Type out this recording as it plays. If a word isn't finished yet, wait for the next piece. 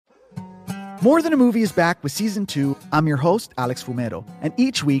More Than a Movie is back with Season 2. I'm your host, Alex Fumero, and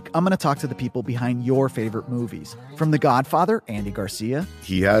each week I'm going to talk to the people behind your favorite movies. From The Godfather, Andy Garcia.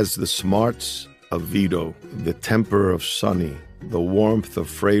 He has the smarts of Vito, the temper of Sonny, the warmth of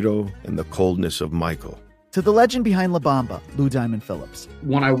Fredo, and the coldness of Michael. To the legend behind La Bamba, Lou Diamond Phillips.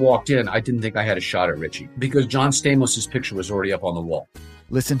 When I walked in, I didn't think I had a shot at Richie because John Stamos' picture was already up on the wall.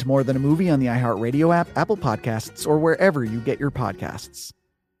 Listen to More Than a Movie on the iHeartRadio app, Apple Podcasts, or wherever you get your podcasts.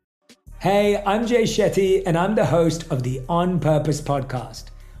 Hey, I'm Jay Shetty, and I'm the host of the On Purpose podcast.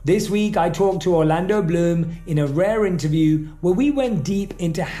 This week, I talked to Orlando Bloom in a rare interview where we went deep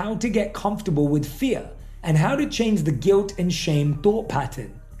into how to get comfortable with fear and how to change the guilt and shame thought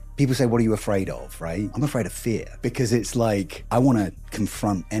pattern. People say, what are you afraid of, right? I'm afraid of fear because it's like I want to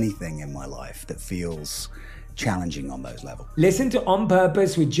confront anything in my life that feels challenging on those levels. Listen to On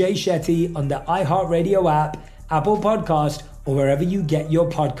Purpose with Jay Shetty on the iHeartRadio app, Apple Podcast, or wherever you get your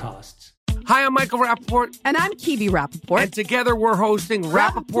podcasts. Hi, I'm Michael Rappaport. And I'm Kibi Rappaport. And together we're hosting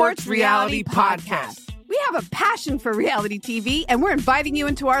Rappaport's Reality Podcast. We have a passion for reality TV, and we're inviting you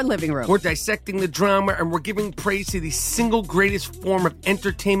into our living room. We're dissecting the drama, and we're giving praise to the single greatest form of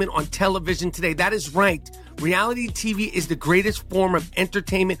entertainment on television today. That is right. Reality TV is the greatest form of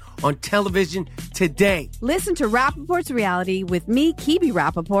entertainment on television today. Listen to Rappaport's Reality with me, Kibi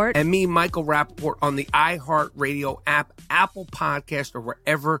Rappaport. And me, Michael Rappaport, on the iHeartRadio app, Apple Podcast, or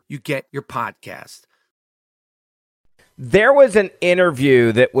wherever you get your podcast. There was an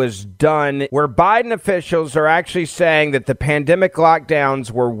interview that was done where Biden officials are actually saying that the pandemic lockdowns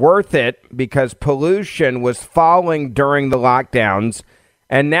were worth it because pollution was falling during the lockdowns.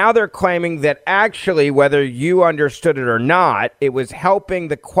 And now they're claiming that actually, whether you understood it or not, it was helping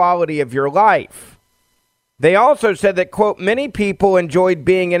the quality of your life. They also said that, quote, many people enjoyed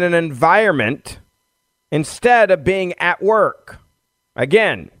being in an environment instead of being at work.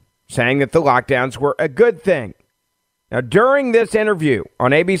 Again, saying that the lockdowns were a good thing. Now, during this interview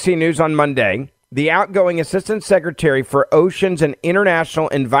on ABC News on Monday, the outgoing Assistant Secretary for Oceans and International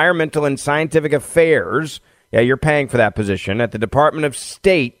Environmental and Scientific Affairs, yeah, you're paying for that position, at the Department of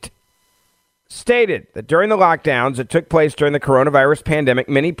State, stated that during the lockdowns that took place during the coronavirus pandemic,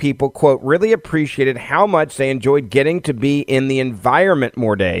 many people, quote, really appreciated how much they enjoyed getting to be in the environment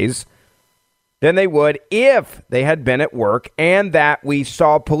more days than they would if they had been at work, and that we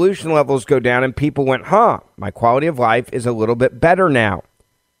saw pollution levels go down and people went, my quality of life is a little bit better now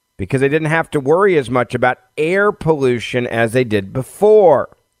because they didn't have to worry as much about air pollution as they did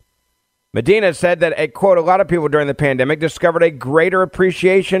before. Medina said that, quote, a lot of people during the pandemic discovered a greater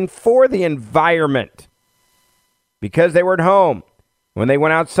appreciation for the environment because they were at home. When they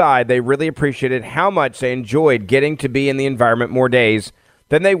went outside, they really appreciated how much they enjoyed getting to be in the environment more days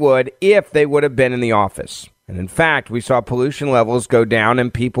than they would if they would have been in the office. And in fact, we saw pollution levels go down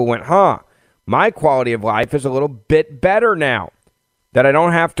and people went, my quality of life is a little bit better now that I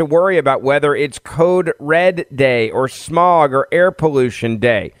don't have to worry about whether it's code red day or smog or air pollution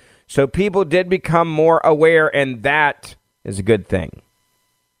day. So people did become more aware, and that is a good thing.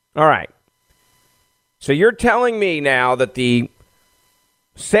 All right. So you're telling me now that the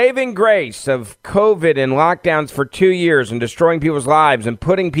saving grace of COVID and lockdowns for 2 years and destroying people's lives and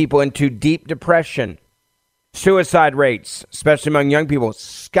putting people into deep depression, suicide rates, especially among young people,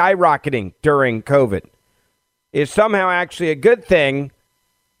 skyrocketing during COVID, is somehow actually a good thing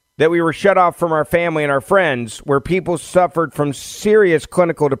that we were shut off from our family and our friends, where people suffered from serious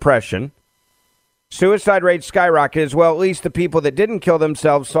clinical depression. Suicide rates skyrocketed as well. At least the people that didn't kill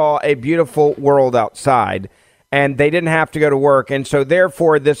themselves saw a beautiful world outside, and they didn't have to go to work. And so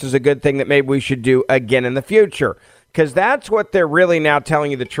therefore, this is a good thing that maybe we should do again in the future, because that's what they're really now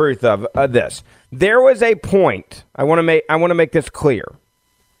telling you the truth of this. There was a point, I want to make this clear.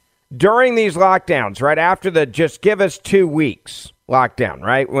 During these lockdowns, right after the just give us 2 weeks lockdown,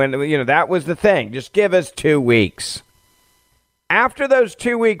 right? When, that was the thing. Just give us 2 weeks. After those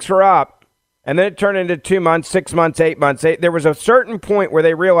 2 weeks were up, and then it turned into 2 months, 6 months, 8 months, there was a certain point where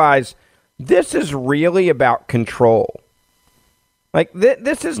they realized this is really about control. Like,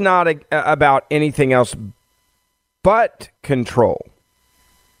 this is not about anything else but control.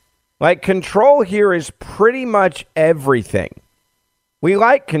 Like, control here is pretty much everything. We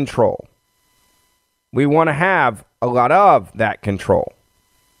like control. We want to have a lot of that control.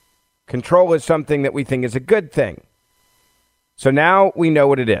 Control is something that we think is a good thing. So now we know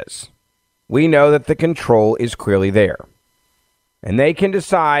what it is. We know that the control is clearly there. And they can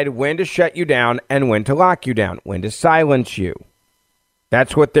decide when to shut you down and when to lock you down, when to silence you.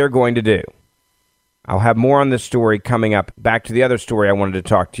 That's what they're going to do. I'll have more on this story coming up. Back to the other story I wanted to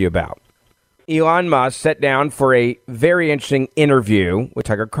talk to you about. Elon Musk sat down for a very interesting interview with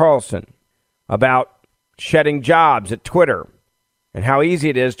Tucker Carlson. about shedding jobs at Twitter and how easy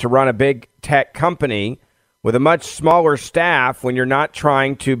it is to run a big tech company with a much smaller staff when you're not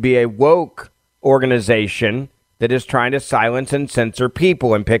trying to be a woke organization that is trying to silence and censor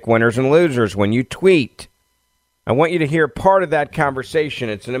people and pick winners and losers when you tweet. I want you to hear part of that conversation.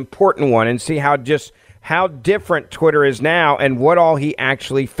 It's an important one, and see how different Twitter is now and what all he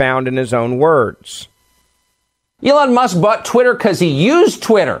actually found in his own words. Elon Musk bought Twitter because he used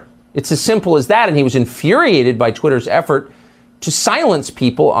Twitter. It's as simple as that, and he was infuriated by Twitter's effort to silence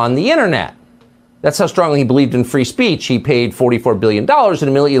people on the internet. That's how strongly he believed in free speech. He paid $44 billion and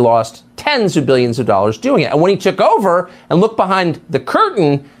immediately lost tens of billions of dollars doing it. And when he took over and looked behind the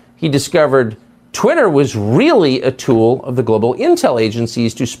curtain, he discovered Twitter was really a tool of the global intel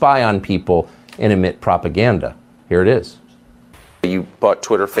agencies to spy on people and emit propaganda. Here it is. You bought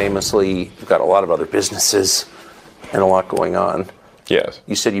Twitter famously. You've got a lot of other businesses and a lot going on. Yes.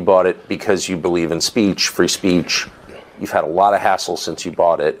 You said you bought it because you believe in speech, free speech. You've had a lot of hassle since you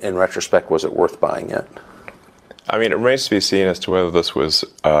bought it. In retrospect, was it worth buying it? I mean, it remains to be seen as to whether this was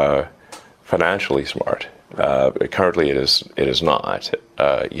financially smart. Currently, it is not.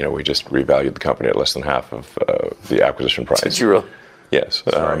 We just revalued the company at less than half of the acquisition price. Did you really? Yes.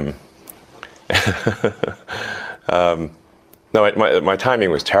 No, my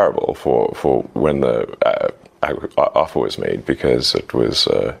timing was terrible for when the offer was made, because it was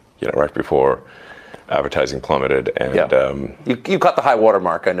right before advertising plummeted, and you caught the high water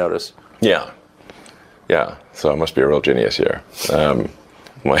mark, I noticed. Yeah. So I must be a real genius here.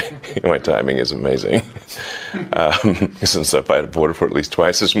 My timing is amazing, since if I had bought it for at least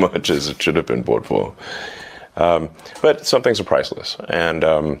twice as much as it should have been bought for. But some things are priceless,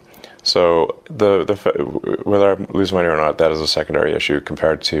 and so whether I lose money or not, that is a secondary issue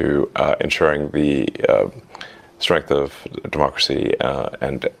compared to ensuring the strength of democracy,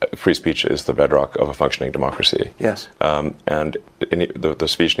 and free speech is the bedrock of a functioning democracy. Yes. And the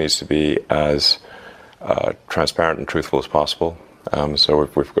speech needs to be as transparent and truthful as possible. So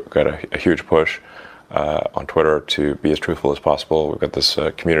we've got a huge push on Twitter to be as truthful as possible. We've got this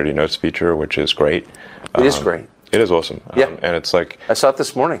community notes feature, which is great. It is great. It is awesome. Yeah. And it's like... I saw it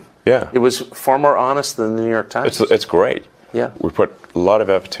this morning. Yeah. It was far more honest than the New York Times. It's great. Yeah. We put a lot of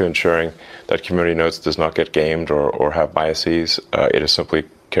effort to ensuring that community notes does not get gamed or have biases. It is simply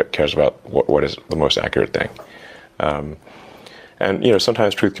cares about what is the most accurate thing. And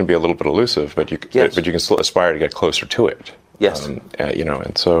sometimes truth can be a little bit elusive, but you can still aspire to get closer to it. Yes.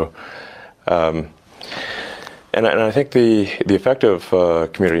 And so, and I think the effect of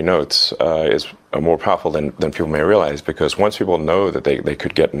community notes is more powerful than people may realize, because once people know that they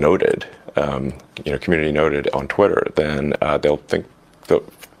could get noted, community noted on Twitter, then they'll think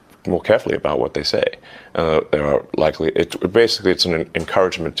more carefully about what they say. They are likely. It's an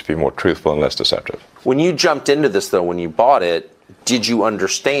encouragement to be more truthful and less deceptive. When you jumped into this, though, when you bought it, did you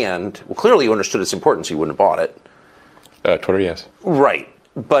understand? Well, clearly you understood its importance. You wouldn't have bought it. Twitter, yes. Right.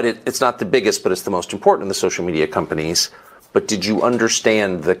 But it's not the biggest, but it's the most important of the social media companies. But did you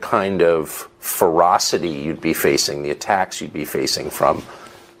understand the kind of ferocity you'd be facing, the attacks you'd be facing from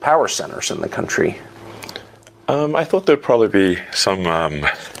power centers in the country? I thought there'd probably be some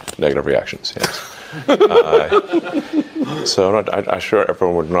negative reactions, yes. So I'm sure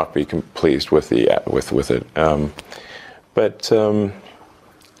everyone would not be pleased with it. But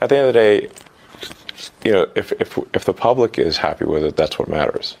at the end of the day, if the public is happy with it, that's what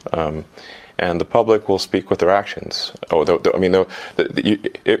matters. And the public will speak with their actions.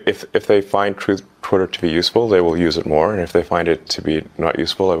 If they find Twitter to be useful, they will use it more. And if they find it to be not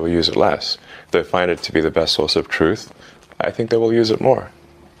useful, they will use it less. If they find it to be the best source of truth, I think they will use it more.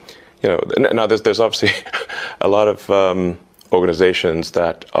 Now there's obviously a lot of organizations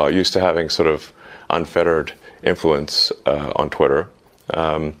that are used to having sort of unfettered influence on Twitter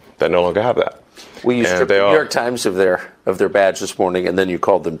that no longer have that. Well, you stripped the New York Times of their badge this morning, and then you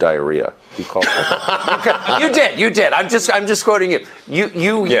called them diarrhea. You called them. You did. I'm just quoting you.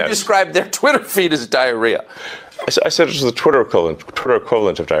 You described their Twitter feed as diarrhea. I said it was the Twitter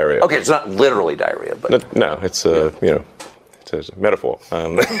equivalent of diarrhea. Okay, it's not literally diarrhea, but no, it's it's a metaphor,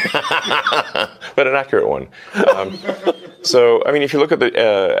 but an accurate one. So, I mean, if you look at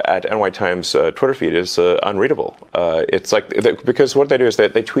the at NY Times Twitter feed, it's unreadable. It's like because what they do is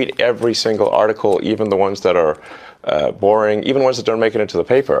they tweet every single article, even the ones that are boring, even ones that don't make it into the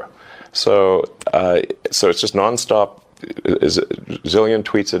paper. So it's just nonstop, zillion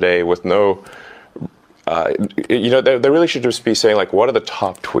tweets a day with no. They really should just be saying, like, what are the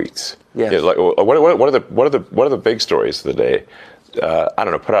top tweets? Yes. Like, what are the big stories of the day? I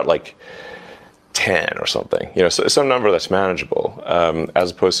don't know. Put out like 10 or something, you know, so some number that's manageable,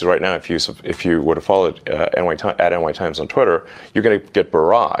 as opposed to right now, if you would have followed at NY Times on Twitter, you're going to get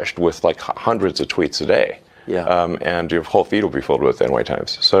barraged with like hundreds of tweets a day, and your whole feed will be filled with NY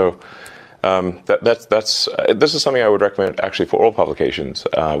Times. So this is something I would recommend actually for all publications,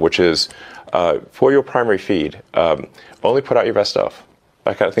 which is for your primary feed, only put out your best stuff.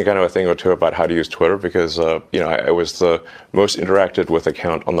 I think I know a thing or two about how to use Twitter because, I was the most interacted with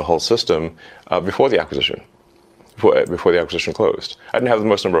account on the whole system before the acquisition, before the acquisition closed. I didn't have the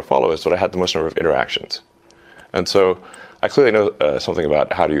most number of followers, but I had the most number of interactions. And so I clearly know something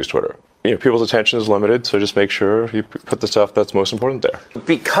about how to use Twitter. You know, people's attention is limited, so just make sure you put the stuff that's most important there.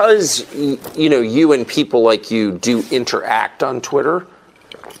 Because, you and people like you do interact on Twitter,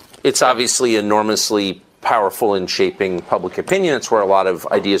 it's obviously enormously powerful in shaping public opinion. It's where a lot of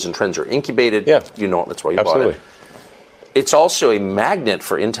ideas and trends are incubated. Yeah. That's why you bought it. It's also a magnet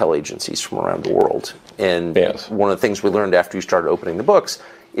for intel agencies from around the world. And one of the things we learned after you started opening the books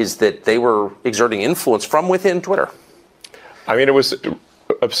is that they were exerting influence from within Twitter. I mean, it was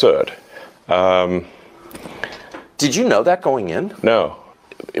absurd. Did you know that going in? No.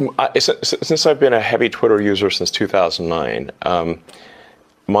 Since I've been a heavy Twitter user since 2009,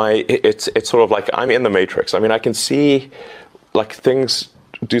 it's sort of like I'm in the matrix. I mean, I can see like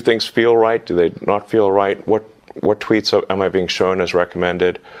do things feel right? Do they not feel right? What tweets am I being shown as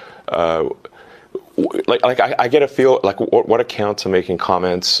recommended? I get a feel like what accounts are making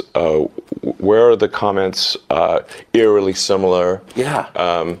comments. Where are the comments eerily similar? Yeah.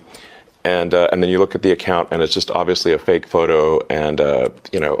 And then you look at the account and it's just obviously a fake photo, and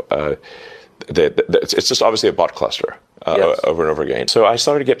it's just obviously a bot cluster. Over and over again. So I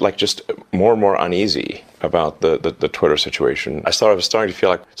started to get like just more and more uneasy about the Twitter situation. I was starting to feel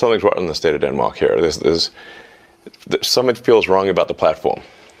like something's wrong in the state of Denmark here. There's something feels wrong about the platform.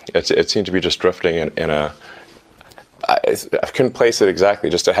 It seemed to be just drifting in a. I couldn't place it exactly.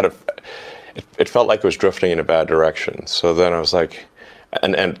 Just it felt like it was drifting in a bad direction. So then I was like,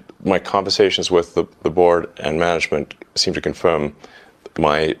 and my conversations with the board and management seemed to confirm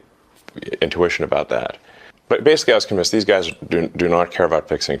my intuition about that. But basically, I was convinced these guys do not care about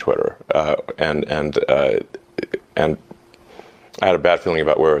fixing Twitter, and I had a bad feeling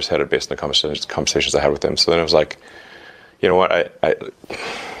about where I was headed based on the conversations I had with them. So then I was like, you know what,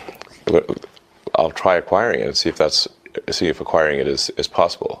 I'll try acquiring it and see if acquiring it is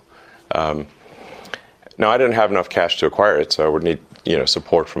possible. Now I didn't have enough cash to acquire it, so I would need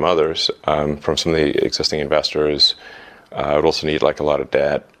support from others, from some of the existing investors. I would also need like a lot of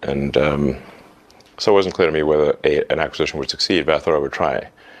debt and. So it wasn't clear to me whether an acquisition would succeed, but I thought I would try.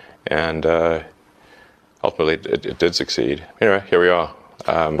 And ultimately, it did succeed. Anyway, here we are.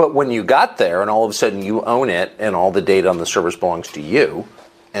 But when you got there and all of a sudden you own it and all the data on the servers belongs to you.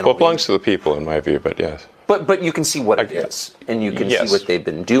 And it belongs to the people in my view, but yes. But you can see what it is, and you can see what they've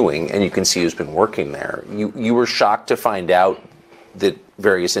been doing, and you can see who's been working there. You were shocked to find out that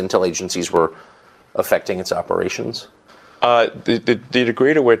various intel agencies were affecting its operations? The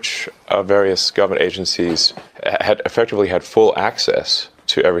degree to which various government agencies had effectively had full access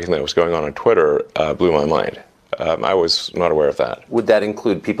to everything that was going on Twitter blew my mind. I was not aware of that. Would that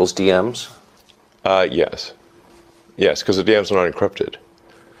include people's DMs? Yes. Yes, because the DMs are not encrypted.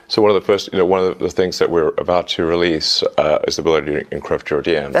 So one of the things that we're about to release is the ability to encrypt your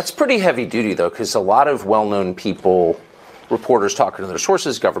DMs. That's pretty heavy duty, though, because a lot of well-known people, reporters talking to their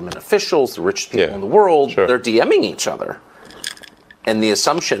sources, government officials, the richest people in the world, they're DMing each other. And the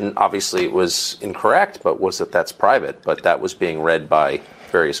assumption, obviously, it was incorrect, but was that that's private, but that was being read by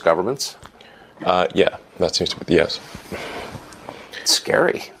various governments? Yeah, that seems to be, yes. It's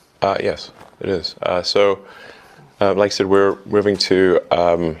scary. Yes, it is. Like I said, we're moving to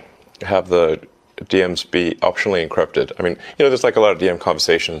have the DMs be optionally encrypted. I mean, there's like a lot of DM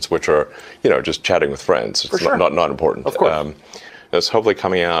conversations which are, just chatting with friends. It's not important. Of course. That's hopefully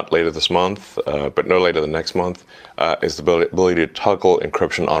coming out later this month, but no later than next month, is the ability to toggle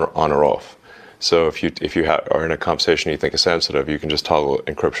encryption on or off. So if you are in a conversation you think is sensitive, you can just toggle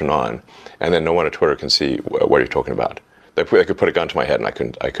encryption on, and then no one at Twitter can see what you're talking about. They could put a gun to my head, and I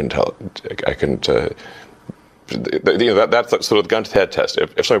couldn't tell. I couldn't. That's sort of the gun to the head test.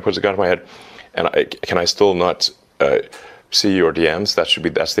 If somebody puts a gun to my head, and can I still not see your DMs?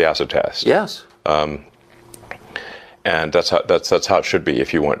 That's the acid test. Yes. And that's how it should be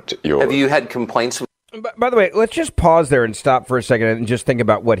if you want your. Have you had complaints? By the way, let's just pause there and stop for a second and just think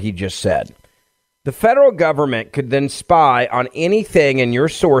about what he just said. The federal government could then spy on anything in your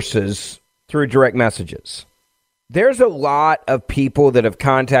sources through direct messages. There's a lot of people that have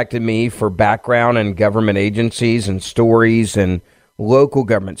contacted me for background in government agencies and stories and local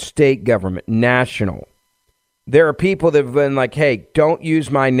government, state government, national. There are people that have been like, hey, don't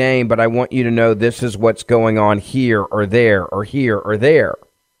use my name, but I want you to know this is what's going on here or there or here or there.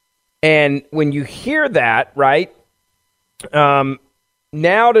 And when you hear that, right,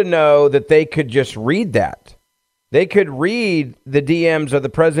 now to know that they could just read that. They could read the DMs of the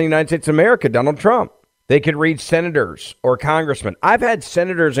President of the United States of America, Donald Trump. They could read senators or congressmen. I've had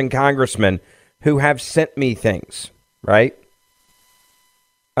senators and congressmen who have sent me things, right?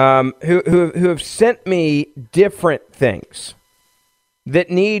 Who have sent me different things that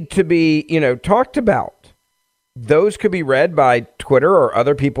need to be, talked about. Those could be read by Twitter or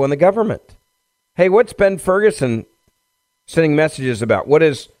other people in the government. Hey, what's Ben Ferguson sending messages about? What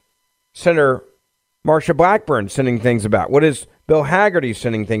is Senator Marsha Blackburn sending things about? What is Bill Hagerty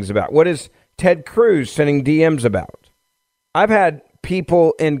sending things about? What is Ted Cruz sending DMs about? I've had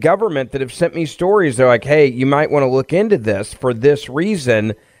people in government that have sent me stories. They're like, hey, you might want to look into this for this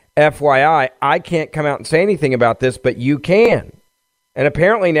reason. FYI, I can't come out and say anything about this, but you can. And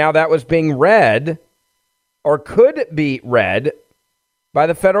apparently now that was being read or could be read by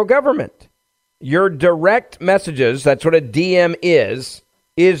the federal government. Your direct messages, that's what a DM is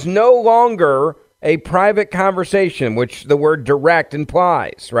no longer a private conversation, which the word direct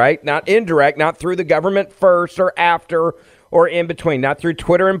implies, right? Not indirect, not through the government first or after or in between, not through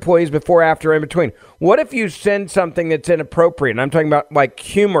Twitter employees before, after, in between. What if you send something that's inappropriate? And I'm talking about like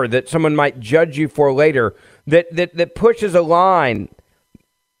humor that someone might judge you for later, that pushes a line.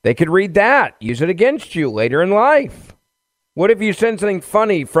 They could read that, use it against you later in life. What if you send something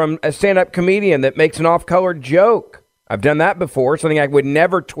funny from a stand-up comedian that makes an off-color joke? I've done that before, something I would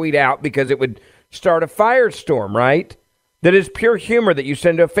never tweet out because it would start a firestorm, right? That is pure humor that you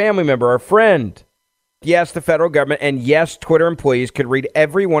send to a family member or a friend. Yes, the federal government and yes, Twitter employees could read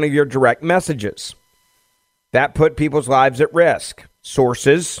every one of your direct messages. That put people's lives at risk.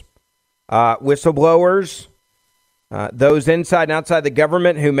 Sources, whistleblowers, those inside and outside the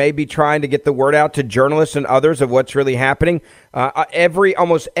government who may be trying to get the word out to journalists and others of what's really happening.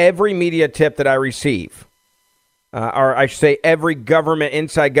 Almost every media tip that I receive, or I should say every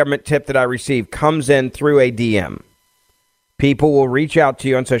inside government tip that I receive comes in through a DM. People will reach out to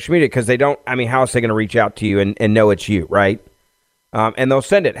you on social media because they don't, how else are they going to reach out to you and know it's you, right? And they'll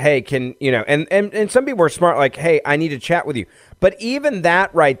send it. Hey, and some people are smart, like, hey, I need to chat with you. But even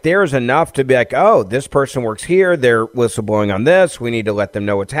that right there is enough to be like, oh, this person works here. They're whistleblowing on this. We need to let them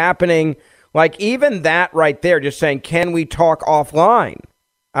know what's happening. Like even that right there, just saying, can we talk offline?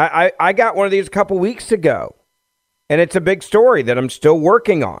 I got one of these a couple weeks ago, and it's a big story that I'm still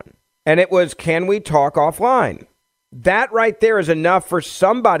working on. And it was, can we talk offline? That right there is enough for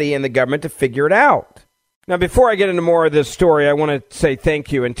somebody in the government to figure it out. Now, before I get into more of this story, I want to say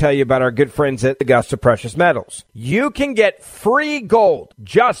thank you and tell you about our good friends at Augusta Precious Metals. You can get free gold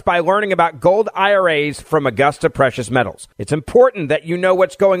just by learning about gold IRAs from Augusta Precious Metals. It's important that you know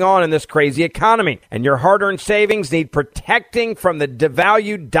what's going on in this crazy economy, and your hard-earned savings need protecting from the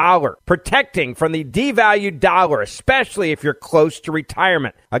devalued dollar. Protecting from the devalued dollar, especially if you're close to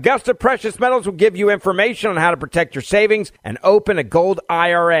retirement. Augusta Precious Metals will give you information on how to protect your savings and open a gold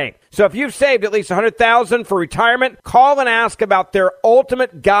IRA. So if you've saved at least $100,000 for retirement, call and ask about their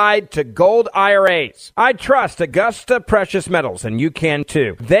ultimate guide to gold IRAs. I trust Augusta Precious Metals, and you can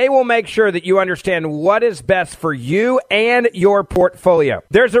too. They will make sure that you understand what is best for you and your portfolio.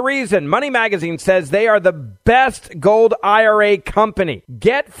 There's a reason Money Magazine says they are the best gold IRA company.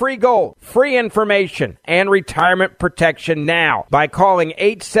 Get free gold, free information, and retirement protection now by calling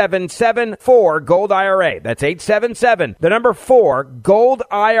 877-4-GOLD-IRA. That's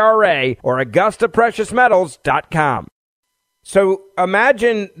 877-4-GOLD-IRA. Or AugustaPreciousMetals.com. So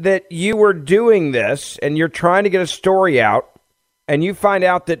imagine that you were doing this and you're trying to get a story out, and you find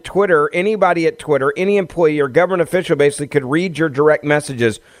out that Twitter, anybody at Twitter, any employee or government official basically could read your direct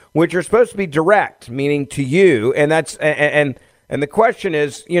messages, which are supposed to be direct, meaning to you. And that's and the question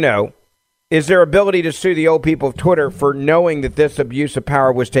is, is there ability to sue the old people of Twitter for knowing that this abuse of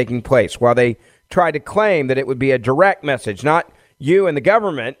power was taking place while they tried to claim that it would be a direct message, not you and the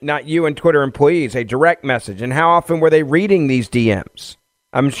government, not you and Twitter employees, a direct message? And how often were they reading these DMs?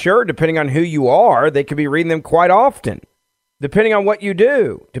 I'm sure depending on who you are, they could be reading them quite often. Depending on what you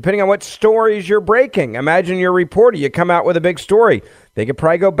do, depending on what stories you're breaking. Imagine you're a reporter, you come out with a big story. They could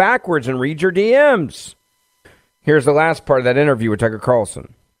probably go backwards and read your DMs. Here's the last part of that interview with Tucker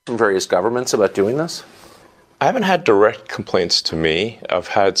Carlson. From various governments about doing this? I haven't had direct complaints to me. I've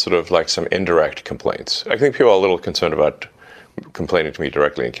had sort of like some indirect complaints. I think people are a little concerned about complaining to me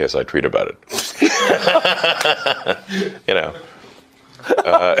directly in case I tweet about it.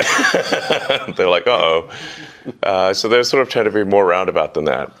 They're like, uh-oh. So they're sort of trying to be more roundabout than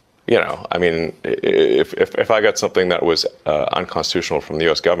that. You know, I mean, if I got something that was unconstitutional from the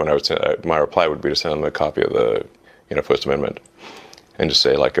U.S. government, I would say, my reply would be to send them a copy of the, First Amendment, and just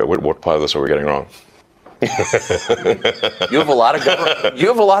say, like, what part of this are we getting wrong? You have a lot of government. You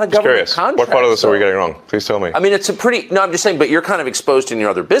have a lot of government contracts. What part of this are we getting wrong? Please tell me. I mean, it's a pretty. No, I'm just saying. But you're kind of exposed in your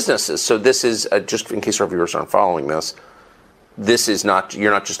other businesses. So this is just in case our viewers aren't following this. This is not.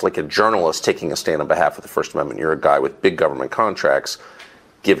 You're not just like a journalist taking a stand on behalf of the First Amendment. You're a guy with big government contracts,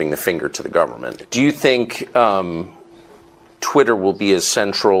 giving the finger to the government. Do you think Twitter will be as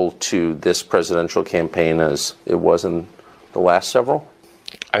central to this presidential campaign as it was in the last several?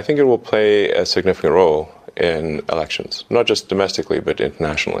 I think it will play a significant role in elections, not just domestically, but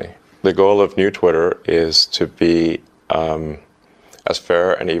internationally. The goal of New Twitter is to be as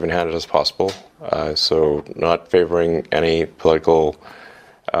fair and even-handed as possible, so not favoring any political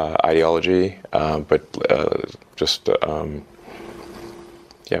ideology, but just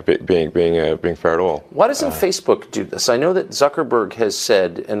being fair at all. Why doesn't Facebook do this? I know that Zuckerberg has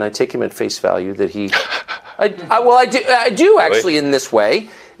said, and I take him at face value, that he... I do actually in this way,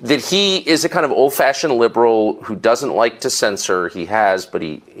 that he is a kind of old-fashioned liberal who doesn't like to censor. He has, but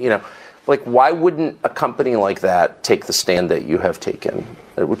he, like, why wouldn't a company like that take the stand that you have taken,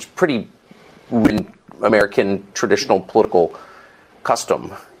 which is pretty American traditional political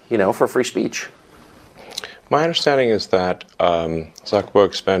custom, for free speech? My understanding is that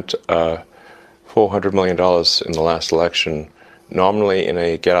Zuckerberg spent $400 million in the last election, nominally in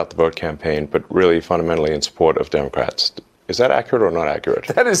a get-out-the-vote campaign, but really fundamentally in support of Democrats. Is that accurate or not accurate?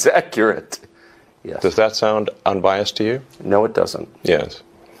 That is accurate, yes. Does that sound unbiased to you? No, it doesn't. Yes.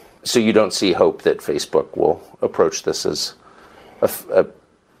 So you don't see hope that Facebook will approach this as a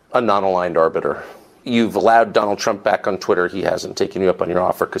non-aligned arbiter? You've allowed Donald Trump back on Twitter. He hasn't taken you up on your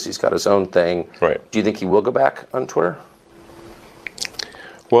offer because he's got his own thing. Right. Do you think he will go back on Twitter?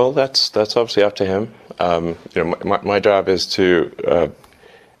 Well, that's obviously up to him. My job is to,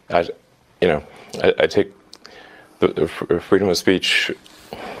 I take the freedom of speech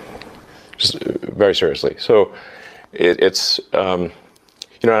just very seriously. So it's.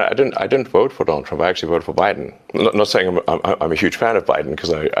 I didn't vote for Donald Trump. I actually voted for Biden. Not saying I'm a huge fan of Biden,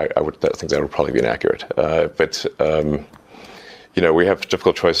 because I think that would probably be inaccurate. But we have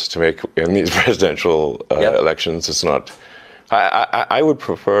difficult choices to make in these presidential elections. It's not. I would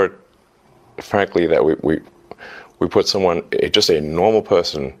prefer, frankly, that we put someone, just a normal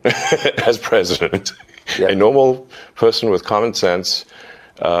person, as president, a normal person with common sense,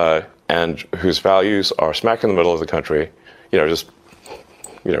 and whose values are smack in the middle of the country.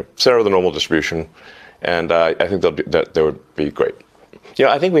 Center of the normal distribution, and I think that would be great.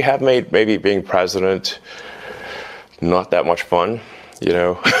 I think we have made maybe being president not that much fun,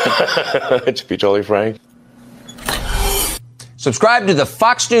 to be totally frank. Subscribe to the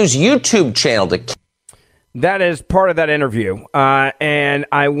Fox News YouTube channel to... That is part of that interview, and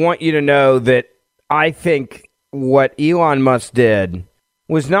I want you to know that I think what Elon Musk did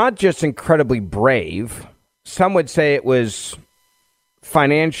was not just incredibly brave. Some would say it was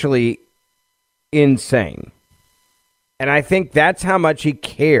financially insane. And I think that's how much he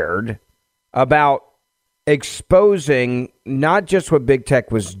cared about exposing not just what big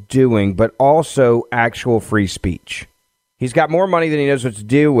tech was doing, but also actual free speech. He's got more money than he knows what to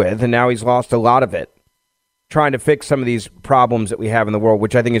do with, and now he's lost a lot of it trying to fix some of these problems that we have in the world,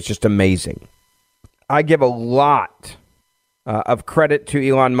 which I think is just amazing. I give a lot of credit to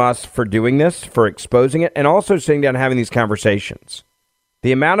Elon Musk for doing this, for exposing it, and also sitting down and having these conversations.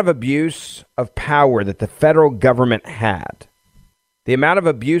 The amount of abuse of power that the federal government had, the amount of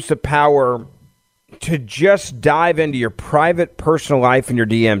abuse of power to just dive into your private personal life and your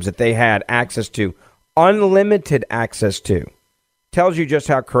DMs that they had access to, unlimited access to, tells you just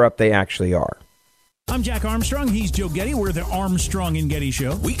how corrupt they actually are. I'm Jack Armstrong. He's Joe Getty. We're the Armstrong and Getty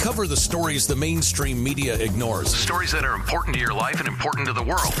Show. We cover the stories the mainstream media ignores. Stories that are important to your life and important to the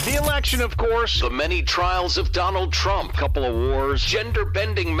world. The election, of course. The many trials of Donald Trump. Couple of wars.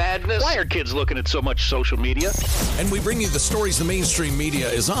 Gender-bending madness. Why are kids looking at so much social media? And we bring you the stories the mainstream media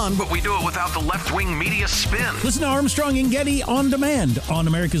is on, but we do it without the left-wing media spin. Listen to Armstrong and Getty on demand on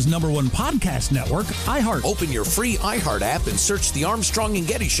America's #1 podcast network, iHeart. Open your free iHeart app and search The Armstrong and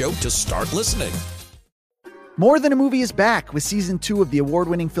Getty Show to start listening. More Than a Movie is back with Season 2 of the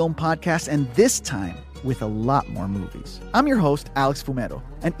award-winning film podcast, and this time with a lot more movies. I'm your host, Alex Fumero,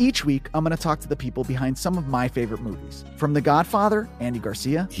 and each week I'm going to talk to the people behind some of my favorite movies. From The Godfather, Andy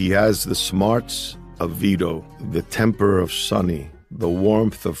Garcia. He has the smarts of Vito, the temper of Sonny, the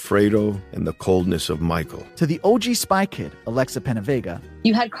warmth of Fredo, and the coldness of Michael. To the OG Spy Kid, Alexa Penavega.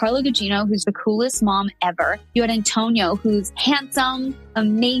 You had Carla Gugino, who's the coolest mom ever. You had Antonio, who's handsome,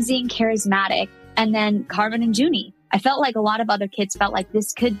 amazing, charismatic. And then Carmen and Junie. I felt like a lot of other kids felt like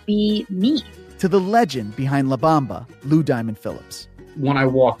this could be me. To the legend behind La Bamba, Lou Diamond Phillips. When I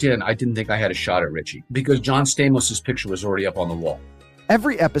walked in, I didn't think I had a shot at Richie because John Stamos' picture was already up on the wall.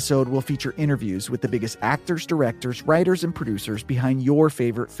 Every episode will feature interviews with the biggest actors, directors, writers, and producers behind your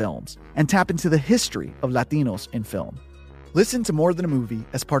favorite films and tap into the history of Latinos in film. Listen to More Than a Movie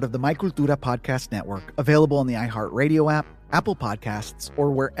as part of the My Cultura Podcast Network, available on the iHeartRadio app, Apple Podcasts,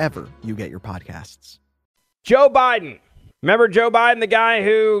 or wherever you get your podcasts. Joe Biden. Remember Joe Biden, the guy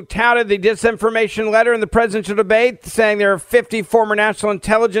who touted the disinformation letter in the presidential debate, saying there are 50 former national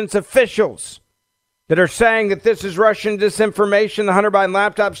intelligence officials that are saying that this is Russian disinformation, the Hunter Biden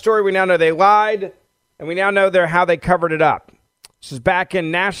laptop story. We now know they lied, and we now know how they covered it up. This is back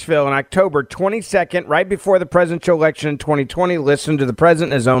in Nashville on October 22nd, right before the presidential election in 2020. Listen to the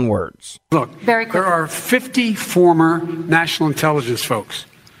president in his own words. Look, there are 50 former national intelligence folks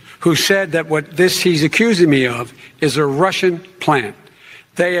who said that what he's accusing me of is a Russian plant.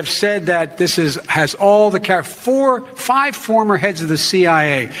 They have said that this has all the 5 former heads of the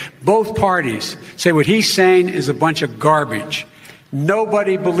CIA, both parties, say what he's saying is a bunch of garbage.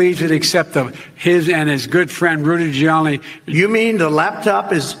 Nobody believes it except his and his good friend Rudy Giuliani. You mean the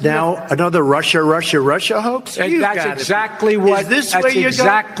laptop is now another Russia hoax? That's exactly what. Is this where you're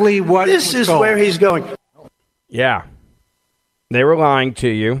going? This is where he's going. Yeah, they were lying to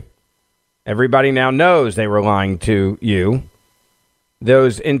you. Everybody now knows they were lying to you.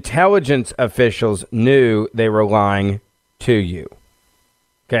 Those intelligence officials knew they were lying to you.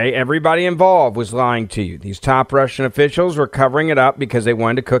 Okay, everybody involved was lying to you. These top Russian officials were covering it up because they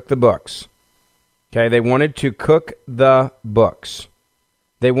wanted to cook the books. Okay, they wanted to cook the books.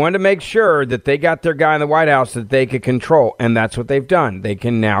 They wanted to make sure that they got their guy in the White House that they could control, and that's what they've done. They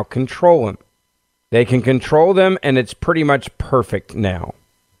can now control him. They can control them, and it's pretty much perfect now.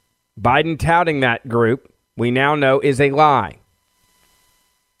 Biden touting that group, we now know, is a lie.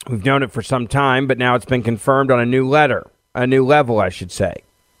 We've known it for some time, but now it's been confirmed on a new level, I should say.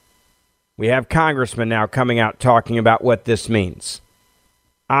 We have congressmen now coming out talking about what this means.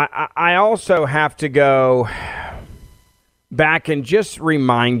 I also have to go back and just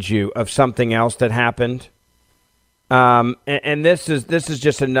remind you of something else that happened. And this is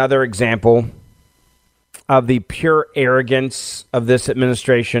just another example of the pure arrogance of this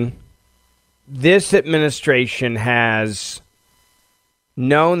administration. This administration has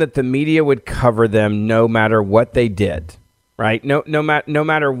known that the media would cover them no matter what they did, right? No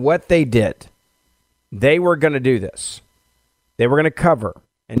matter what they did, they were going to do this. They were going to cover.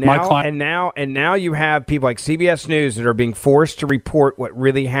 And now you have people like CBS News that are being forced to report what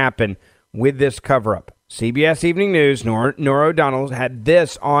really happened with this cover-up. CBS Evening News, Norah O'Donnell had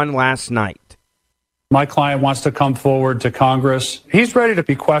this on last night. My client wants to come forward to Congress. He's ready to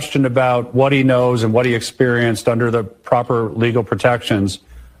be questioned about what he knows and what he experienced under the proper legal protections.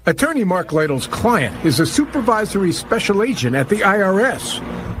 Attorney Mark Lytle's client is a supervisory special agent at the IRS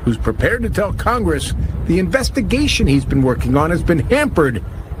who's prepared to tell Congress the investigation he's been working on has been hampered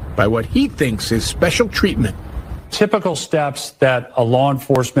by what he thinks is special treatment. Typical steps that a law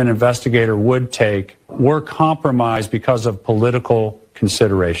enforcement investigator would take were compromised because of political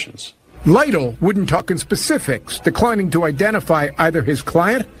considerations. Lytle wouldn't talk in specifics, declining to identify either his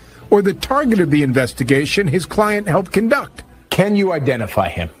client or the target of the investigation his client helped conduct. Can you identify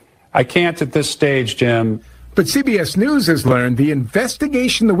him? I can't at this stage, Jim. But CBS News has learned the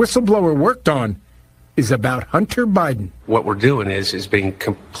investigation the whistleblower worked on is about Hunter Biden. What we're doing is being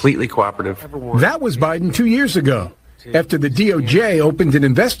completely cooperative. That was Biden 2 years ago, after the DOJ opened an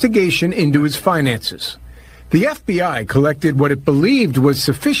investigation into his finances. The FBI collected what it believed was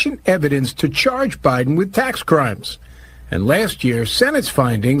sufficient evidence to charge Biden with tax crimes, and last year sent its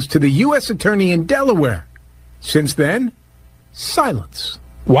findings to the U.S. Attorney in Delaware. Since then, silence.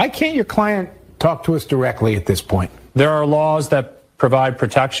 Why can't your client talk to us directly at this point? There are laws that provide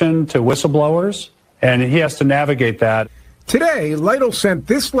protection to whistleblowers, and he has to navigate that. Today, Lytle sent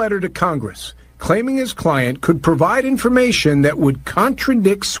this letter to Congress, claiming his client could provide information that would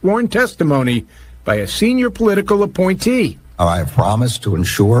contradict sworn testimony by a senior political appointee. I have promised to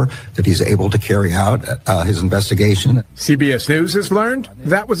ensure that he's able to carry out his investigation. CBS News has learned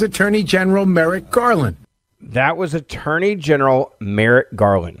that was Attorney General Merrick Garland. That was Attorney General Merrick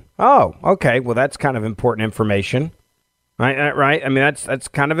Garland. Oh, okay. Well, that's kind of important information. Right? I mean, that's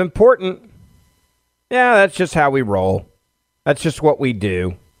kind of important. Yeah, that's just how we roll. That's just what we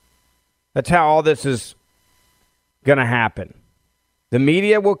do. That's how all this is going to happen. The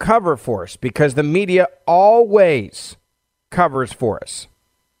media will cover for us because the media always covers for us.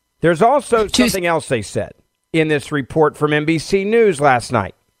 There's also something else they said in this report from NBC News last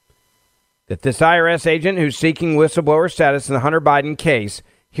night, that this IRS agent who's seeking whistleblower status in the Hunter Biden case,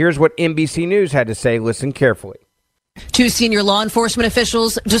 here's what NBC News had to say. Listen carefully. Two senior law enforcement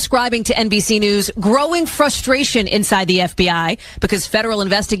officials describing to NBC News growing frustration inside the FBI because federal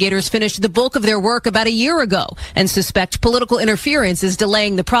investigators finished the bulk of their work about a year ago and suspect political interference is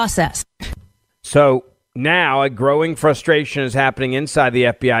delaying the process. So now a growing frustration is happening inside the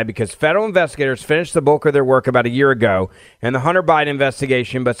FBI because federal investigators finished the bulk of their work about a year ago in the Hunter Biden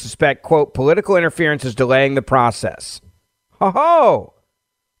investigation, but suspect, quote, political interference is delaying the process. Oh,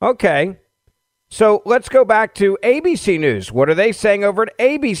 okay. So let's go back to ABC News. What are they saying over at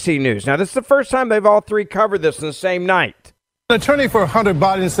ABC News? Now, this is the first time they've all three covered this in the same night. An attorney for Hunter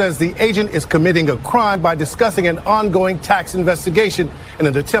Biden says the agent is committing a crime by discussing an ongoing tax investigation in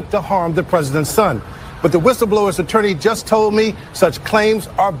an attempt to harm the president's son. But the whistleblower's attorney just told me such claims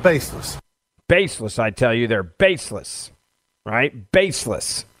are baseless. Baseless, I tell you, they're baseless, right?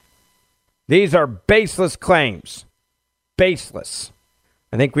 Baseless. These are baseless claims. Baseless.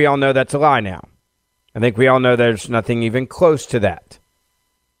 I think we all know that's a lie now. I think we all know there's nothing even close to that.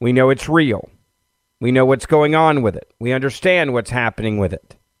 We know it's real. We know what's going on with it. We understand what's happening with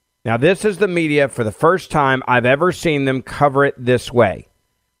it. Now, this is the media for the first time I've ever seen them cover it this way.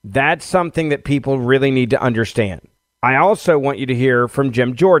 That's something that people really need to understand. I also want you to hear from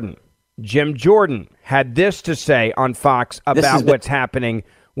Jim Jordan. Jim Jordan had this to say on Fox about what's happening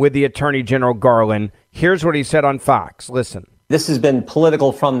with the Attorney General Garland. Here's what he said on Fox. Listen. This has been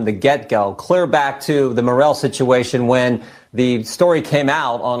political from the get-go, clear back to the Morell situation when the story came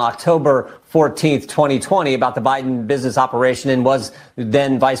out on October 14th, 2020 about the Biden business operation, and was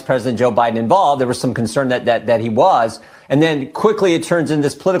then Vice President Joe Biden involved. There was some concern that he was. And then quickly it turns into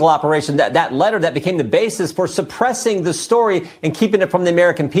this political operation, that letter that became the basis for suppressing the story and keeping it from the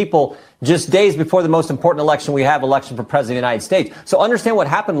American people just days before the most important election we have, election for president of the United States. So understand what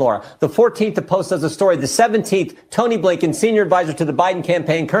happened, Laura. The 14th, the Post does a story. The 17th, Tony Blinken, senior advisor to the Biden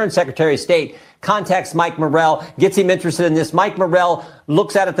campaign, current Secretary of State, contacts Mike Morell, gets him interested in this. Mike Morell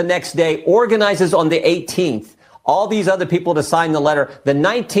looks at it the next day, organizes on the 18th. All these other people to sign the letter. The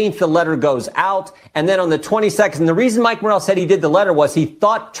 19th, the letter goes out. And then on the 22nd, the reason Mike Morell said he did the letter was he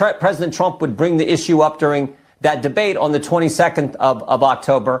thought President Trump would bring the issue up during that debate on the 22nd of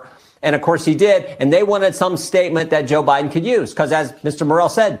October. And of course he did. And they wanted some statement that Joe Biden could use. Because as Mr. Morell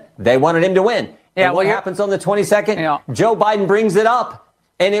said, they wanted him to win. Yeah, and what happens on the 22nd? Yeah. Joe Biden brings it up.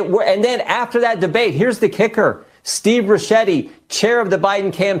 And then after that debate, here's the kicker. Steve Ricchetti, chair of the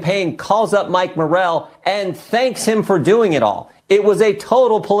Biden campaign, calls up Mike Morell and thanks him for doing it all. It was a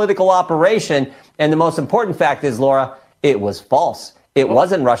total political operation. And the most important fact is, Laura, it was false. It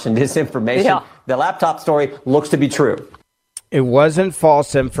wasn't Russian disinformation. Yeah. The laptop story looks to be true. It wasn't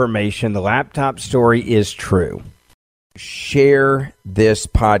false information. The laptop story is true. Share this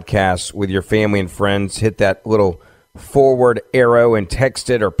podcast with your family and friends. Hit that little forward arrow and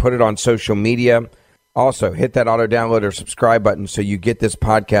text it or put it on social media. Also, hit that auto download or subscribe button so you get this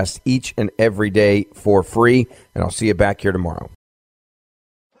podcast each and every day for free. And I'll see you back here tomorrow.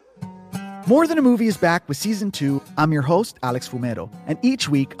 More Than a Movie is back with Season 2. I'm your host, Alex Fumero. And each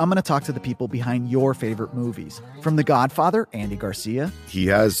week, I'm going to talk to the people behind your favorite movies. From The Godfather, Andy Garcia. He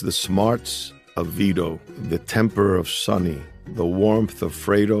has the smarts of Vito, the temper of Sonny, the warmth of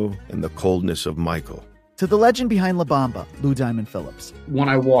Fredo, and the coldness of Michael. To the legend behind La Bamba, Lou Diamond Phillips. When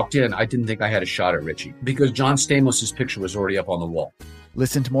I walked in, I didn't think I had a shot at Richie because John Stamos' picture was already up on the wall.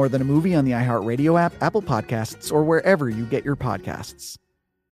 Listen to More Than a Movie on the iHeartRadio app, Apple Podcasts, or wherever you get your podcasts.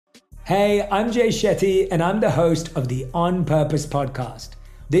 Hey, I'm Jay Shetty, and I'm the host of the On Purpose podcast.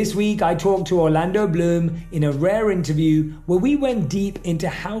 This week, I talked to Orlando Bloom in a rare interview where we went deep into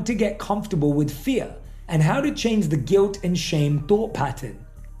how to get comfortable with fear and how to change the guilt and shame thought pattern.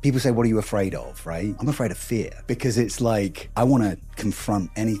 People say, what are you afraid of, right? I'm afraid of fear because it's like I want to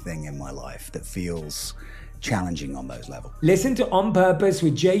confront anything in my life that feels challenging on those levels. Listen to On Purpose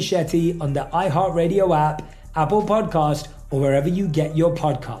with Jay Shetty on the iHeartRadio app, Apple Podcast, or wherever you get your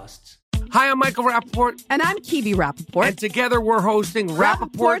podcasts. Hi, I'm Michael Rappaport. And I'm Kibi Rappaport. And together we're hosting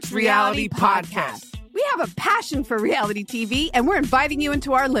Rappaport's Reality Podcast. We have a passion for reality TV, and we're inviting you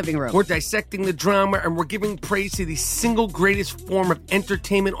into our living room. We're dissecting the drama, and we're giving praise to the single greatest form of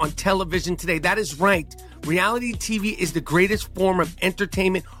entertainment on television today. That is right. Reality TV is the greatest form of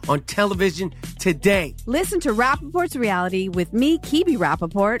entertainment on television today. Listen to Rappaport's Reality with me, Kibi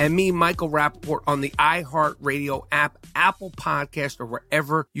Rappaport. And me, Michael Rappaport, on the iHeartRadio app, Apple Podcast, or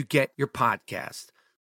wherever you get your podcast.